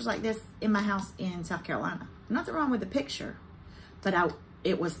had pictures like this in my house in South Carolina. Nothing wrong with the picture, but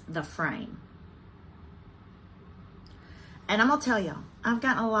it was the frame. And I'm going to tell y'all, I've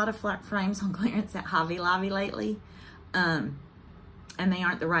gotten a lot of flat frames on clearance at Hobby Lobby lately. And they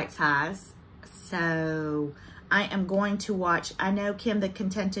aren't the right size. So I am going to watch. I know Kim, the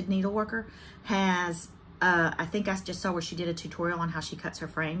Contented Needleworker, has I think I just saw where she did a tutorial on how she cuts her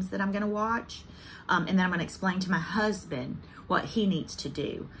frames that I'm going to watch. And then I'm going to explain to my husband what he needs to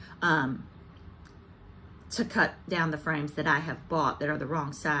do to cut down the frames that I have bought that are the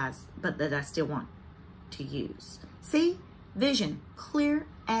wrong size, but that I still want to use. See? Vision. Clear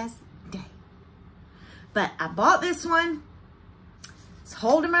as day. But I bought this one. It's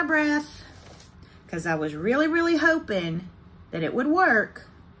holding my breath because I was really, really hoping that it would work.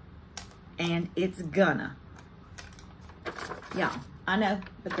 And it's gonna. Yeah, I know,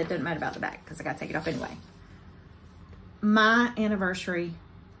 but that doesn't matter about the back because I gotta take it off anyway. My anniversary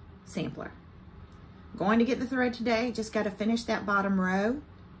sampler. Going to get the thread today. Just got to finish that bottom row.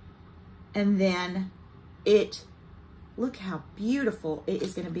 And then look how beautiful it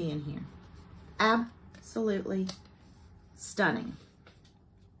is going to be in here. Absolutely stunning.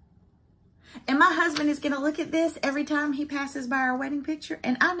 And my husband is going to look at this every time he passes by our wedding picture.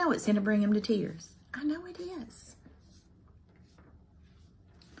 And I know it's going to bring him to tears. I know it is.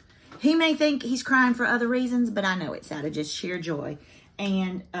 He may think he's crying for other reasons, but I know it's out of just sheer joy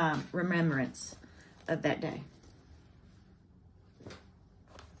and remembrance of that day.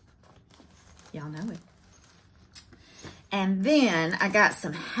 Y'all know it. And then I got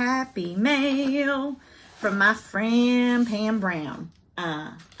some happy mail from my friend Pam Brown.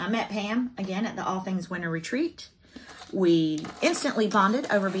 I met Pam again at the All Things Winter Retreat. We instantly bonded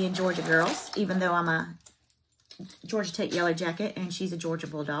over being Georgia girls, even though I'm a Georgia Tech Yellow Jacket and she's a Georgia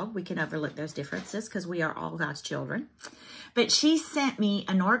Bulldog. We can overlook those differences because we are all God's children. But she sent me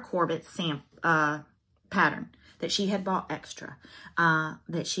a Nora Corbett pattern that she had bought extra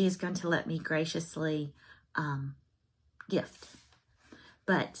that she is going to let me graciously gift.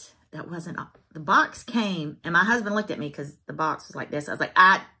 But that wasn't all. The box came, and my husband looked at me because the box was like this. I was like,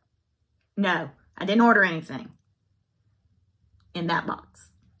 no, I didn't order anything in that box.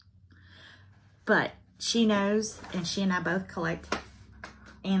 But she knows, and she and I both collect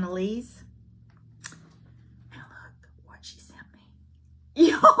Annalise. And look what she sent me.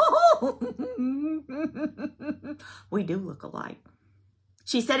 Yo! We do look alike.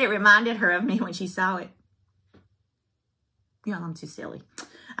 She said it reminded her of me when she saw it. Y'all, I'm too silly.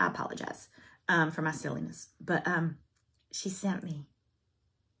 I apologize for my silliness. But she sent me.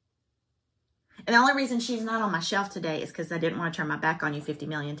 And the only reason she's not on my shelf today is because I didn't want to turn my back on you 50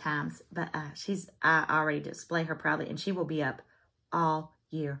 million times. But I already display her proudly, and she will be up all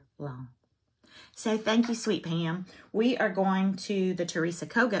year long. So thank you, sweet Pam. We are going to the Teresa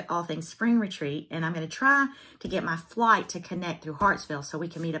Kogut All Things Spring Retreat, and I'm going to try to get my flight to connect through Hartsville so we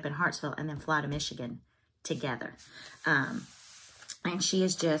can meet up in Hartsville and then fly to Michigan together. And she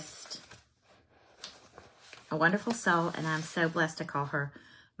is just a wonderful soul, and I'm so blessed to call her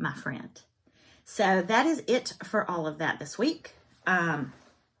my friend. So that is it for all of that this week.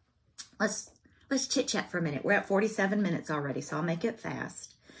 Let's chit-chat for a minute. We're at 47 minutes already, so I'll make it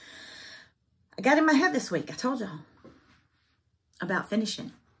fast. I got in my head this week, I told y'all, about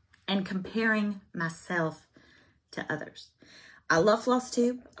finishing and comparing myself to others. I love floss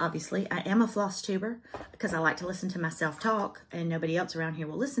tube, obviously. I am a floss tuber because I like to listen to myself talk, and nobody else around here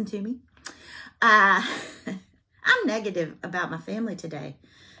will listen to me. I'm negative about my family today,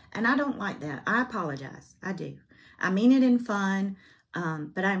 and I don't like that. I apologize. I do. I mean it in fun,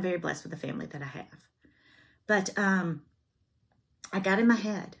 but I'm very blessed with the family that I have. But I got in my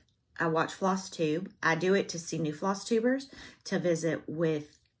head. I watch floss tube. I do it to see new floss tubers, to visit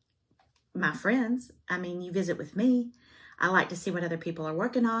with my friends. I mean, you visit with me. I like to see what other people are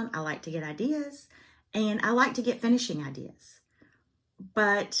working on. I like to get ideas, and I like to get finishing ideas.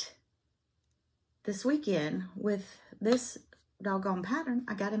 But this weekend, with this doggone pattern,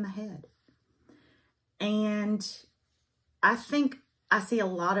 I got in my head. And I think I see a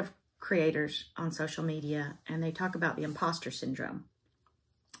lot of creators on social media, and they talk about the imposter syndrome.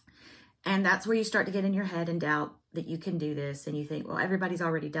 And that's where you start to get in your head and doubt that you can do this. And you think, well, everybody's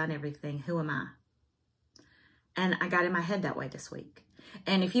already done everything. Who am I? And I got in my head that way this week.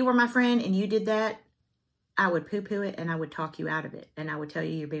 And if you were my friend and you did that, I would poo-poo it and I would talk you out of it. And I would tell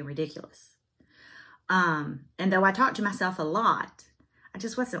you you're being ridiculous. And though I talked to myself a lot, I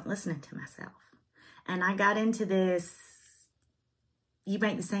just wasn't listening to myself. And I got into this, you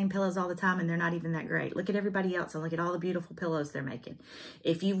make the same pillows all the time and they're not even that great. Look at everybody else and look at all the beautiful pillows they're making.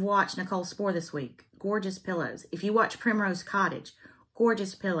 If you've watched Nicole Spohr this week, gorgeous pillows. If you watch Primrose Cottage,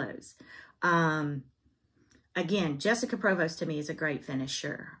 gorgeous pillows. Again, Jessica Provost to me is a great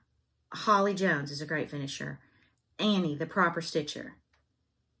finisher. Holly Jones is a great finisher. Annie, the proper stitcher.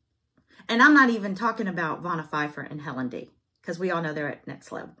 And I'm not even talking about Vonna Pfeiffer and Helen D, because we all know they're at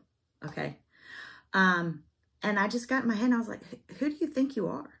next level. Okay. And I just got in my head and I was like, who do you think you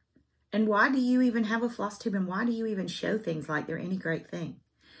are? And why do you even have a floss tube? And why do you even show things like they're any great thing?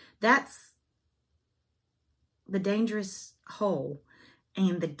 That's the dangerous hole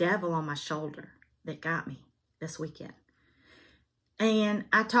and the devil on my shoulder that got me this weekend. And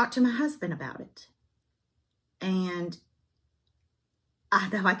I talked to my husband about it. And I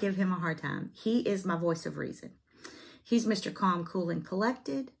know I give him a hard time. He is my voice of reason. He's Mr. Calm, Cool, and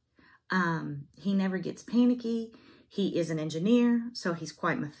Collected. He never gets panicky. He is an engineer, so he's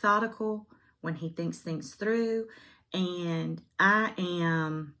quite methodical when he thinks things through. And I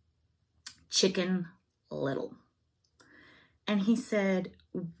am Chicken Little. And he said,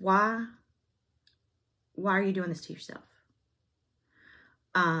 why are you doing this to yourself?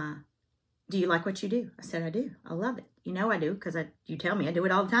 Do you like what you do? I said, I do. I love it. You know I do, because you tell me I do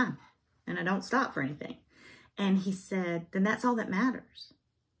it all the time. And I don't stop for anything. And he said, then that's all that matters.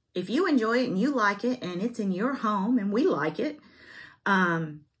 If you enjoy it and you like it and it's in your home and we like it,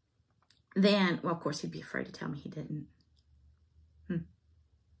 then, well, of course, he'd be afraid to tell me he didn't. He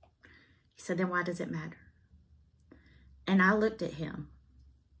said, then why does it matter? And I looked at him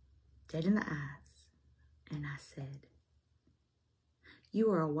dead in the eyes and I said,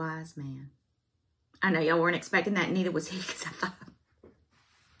 you are a wise man. I know y'all weren't expecting that, neither was he, because I thought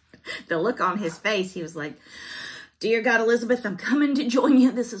the look on his face, he was like, dear God, Elizabeth, I'm coming to join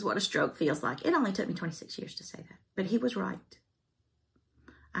you. This is what a stroke feels like. It only took me 26 years to say that, but he was right.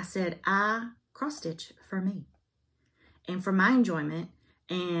 I said, I cross-stitch for me and for my enjoyment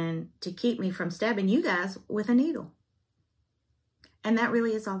and to keep me from stabbing you guys with a needle. And that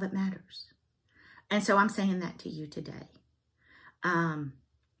really is all that matters. And so I'm saying that to you today.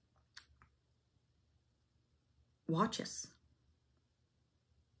 Watch us.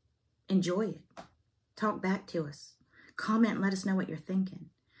 Enjoy it. Talk back to us. Comment and let us know what you're thinking.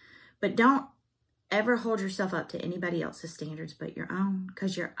 But don't ever hold yourself up to anybody else's standards but your own,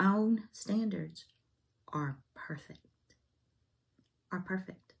 because your own standards are perfect. Are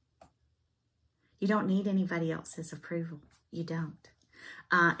perfect. You don't need anybody else's approval. You don't.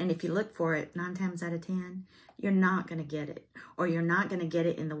 And if you look for it 9 times out of 10, you're not going to get it. Or you're not going to get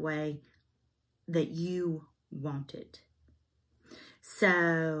it in the way that you want it.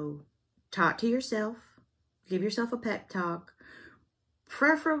 So talk to yourself. Give yourself a pep talk.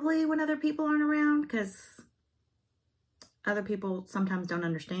 Preferably when other people aren't around, because other people sometimes don't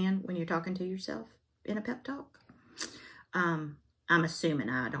understand when you're talking to yourself in a pep talk. I'm assuming,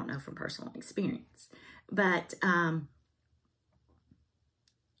 I don't know from personal experience. But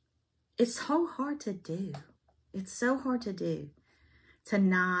it's so hard to do. It's so hard to do to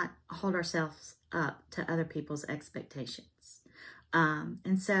not hold ourselves up to other people's expectations.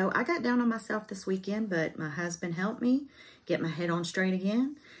 And so I got down on myself this weekend, but my husband helped me get my head on straight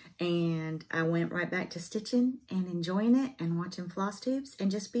again. And I went right back to stitching and enjoying it and watching floss tubes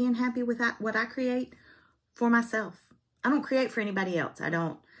and just being happy with what I create for myself. I don't create for anybody else. I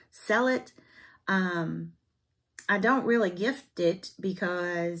don't sell it. I don't really gift it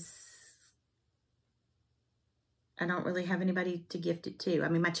because I don't really have anybody to gift it to. I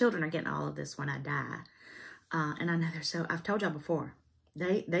mean, my children are getting all of this when I die. And I know they're so, I've told y'all before,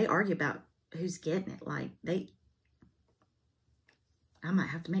 they argue about who's getting it. Like, I might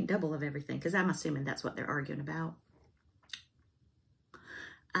have to make double of everything, because I'm assuming that's what they're arguing about.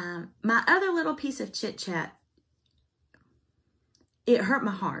 My other little piece of chit chat, it hurt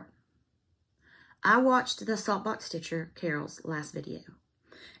my heart. I watched the Saltbox Stitcher Carol's last video,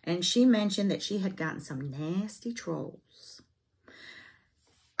 and she mentioned that she had gotten some nasty trolls.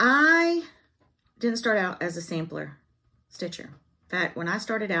 I didn't start out as a sampler stitcher. In fact, when I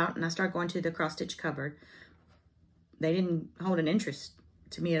started out and I started going to the cross stitch cupboard, they didn't hold an interest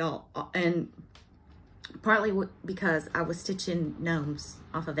to me at all. And partly because I was stitching gnomes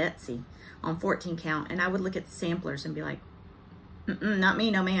off of Etsy on 14 count, and I would look at samplers and be like, not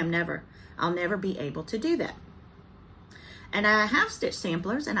me, no ma'am, never. I'll never be able to do that. And I have stitched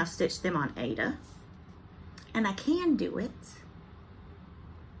samplers, and I've stitched them on Ada, and I can do it.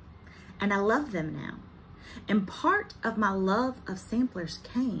 And I love them now. And part of my love of samplers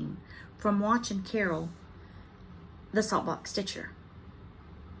came from watching Carol, the Saltbox Stitcher,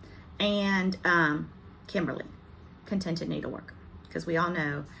 and Kimberly, Contented Needleworker, because we all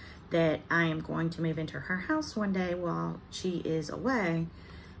know that I am going to move into her house one day while she is away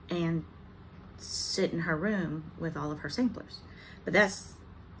and sit in her room with all of her samplers. But that's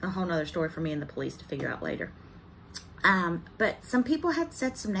a whole nother story for me and the police to figure out later. But some people had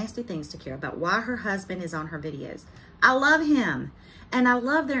said some nasty things to Carol about why her husband is on her videos. I love him, and I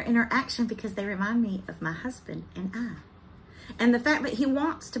love their interaction because they remind me of my husband and I. And the fact that he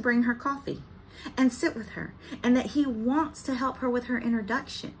wants to bring her coffee and sit with her, and that he wants to help her with her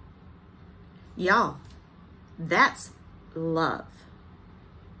introduction. Y'all, that's love.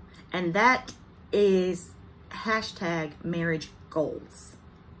 And that is hashtag marriage goals.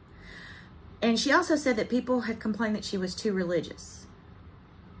 And she also said that people had complained that she was too religious.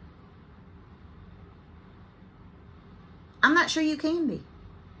 I'm not sure you can be.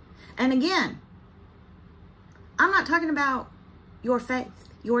 And again, I'm not talking about your faith,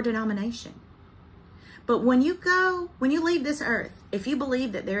 your denomination. But when you leave this earth, if you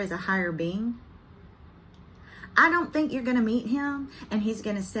believe that there is a higher being, I don't think you're going to meet him and he's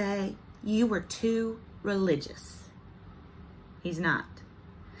going to say, you were too religious. He's not.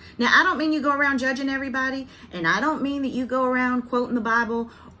 Now, I don't mean you go around judging everybody, and I don't mean that you go around quoting the Bible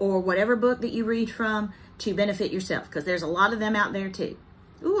or whatever book that you read from to benefit yourself, because there's a lot of them out there too.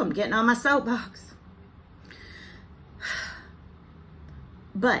 Ooh, I'm getting on my soapbox.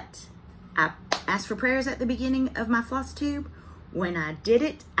 But I asked for prayers at the beginning of my floss tube. When I did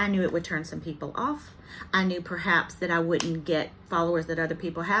it, I knew it would turn some people off. I knew perhaps that I wouldn't get followers that other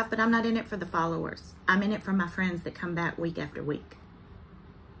people have, but I'm not in it for the followers. I'm in it for my friends that come back week after week.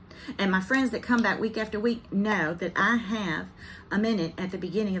 And my friends that come back week after week know that I have a minute at the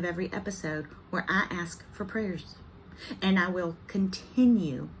beginning of every episode where I ask for prayers. And I will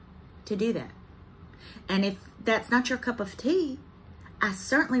continue to do that. And if that's not your cup of tea, I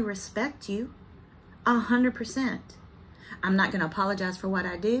certainly respect you 100%. I'm not going to apologize for what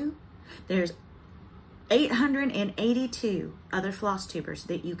I do. There's 882 other floss tubers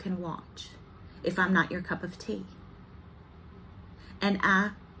that you can watch if I'm not your cup of tea. And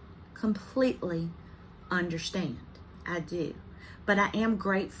I completely understand. I do. But I am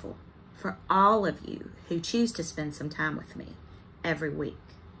grateful for all of you who choose to spend some time with me every week.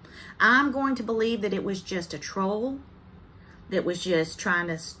 I'm going to believe that it was just a troll that was just trying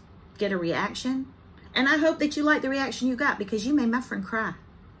to get a reaction. And I hope that you like the reaction you got, because you made my friend cry.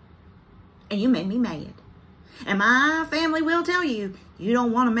 And you made me mad. And my family will tell you, you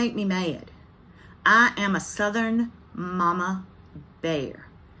don't want to make me mad. I am a Southern mama bear.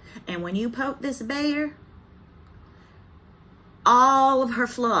 And when you poke this bear, all of her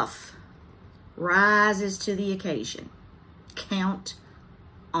fluff rises to the occasion. Count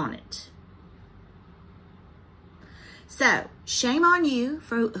on it. So, shame on you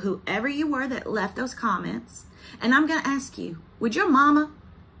for whoever you were that left those comments. And I'm going to ask you, would your mama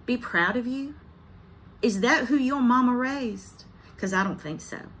be proud of you? Is that who your mama raised? Because I don't think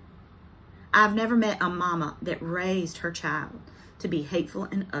so. I've never met a mama that raised her child to be hateful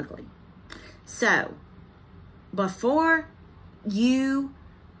and ugly. So, before you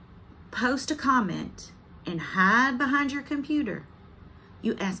post a comment and hide behind your computer,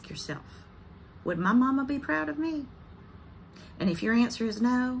 you ask yourself, would my mama be proud of me? And if your answer is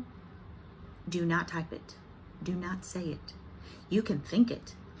no, do not type it. Do not say it. You can think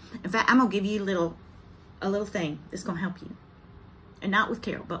it. In fact, I'm going to give you a little thing that's going to help you. And not with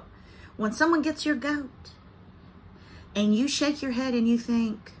Carol, but when someone gets your goat and you shake your head and you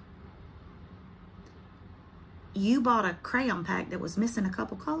think you bought a crayon pack that was missing a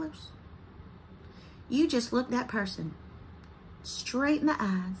couple colors, you just look that person straight in the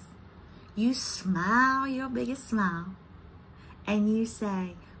eyes. You smile your biggest smile. And you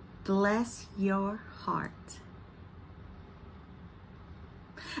say, bless your heart.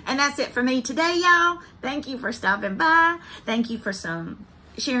 And that's it for me today, y'all. Thank you for stopping by. Thank you for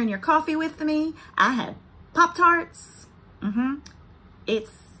sharing your coffee with me. I had Pop-Tarts.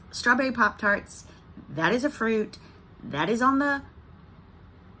 It's strawberry Pop-Tarts. That is a fruit. That is on the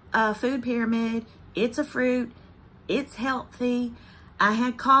food pyramid. It's a fruit. It's healthy. I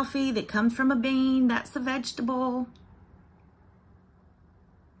had coffee that comes from a bean. That's a vegetable.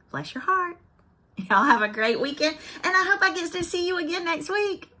 Bless your heart. Y'all have a great weekend. And I hope I get to see you again next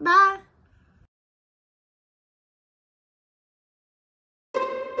week. Bye.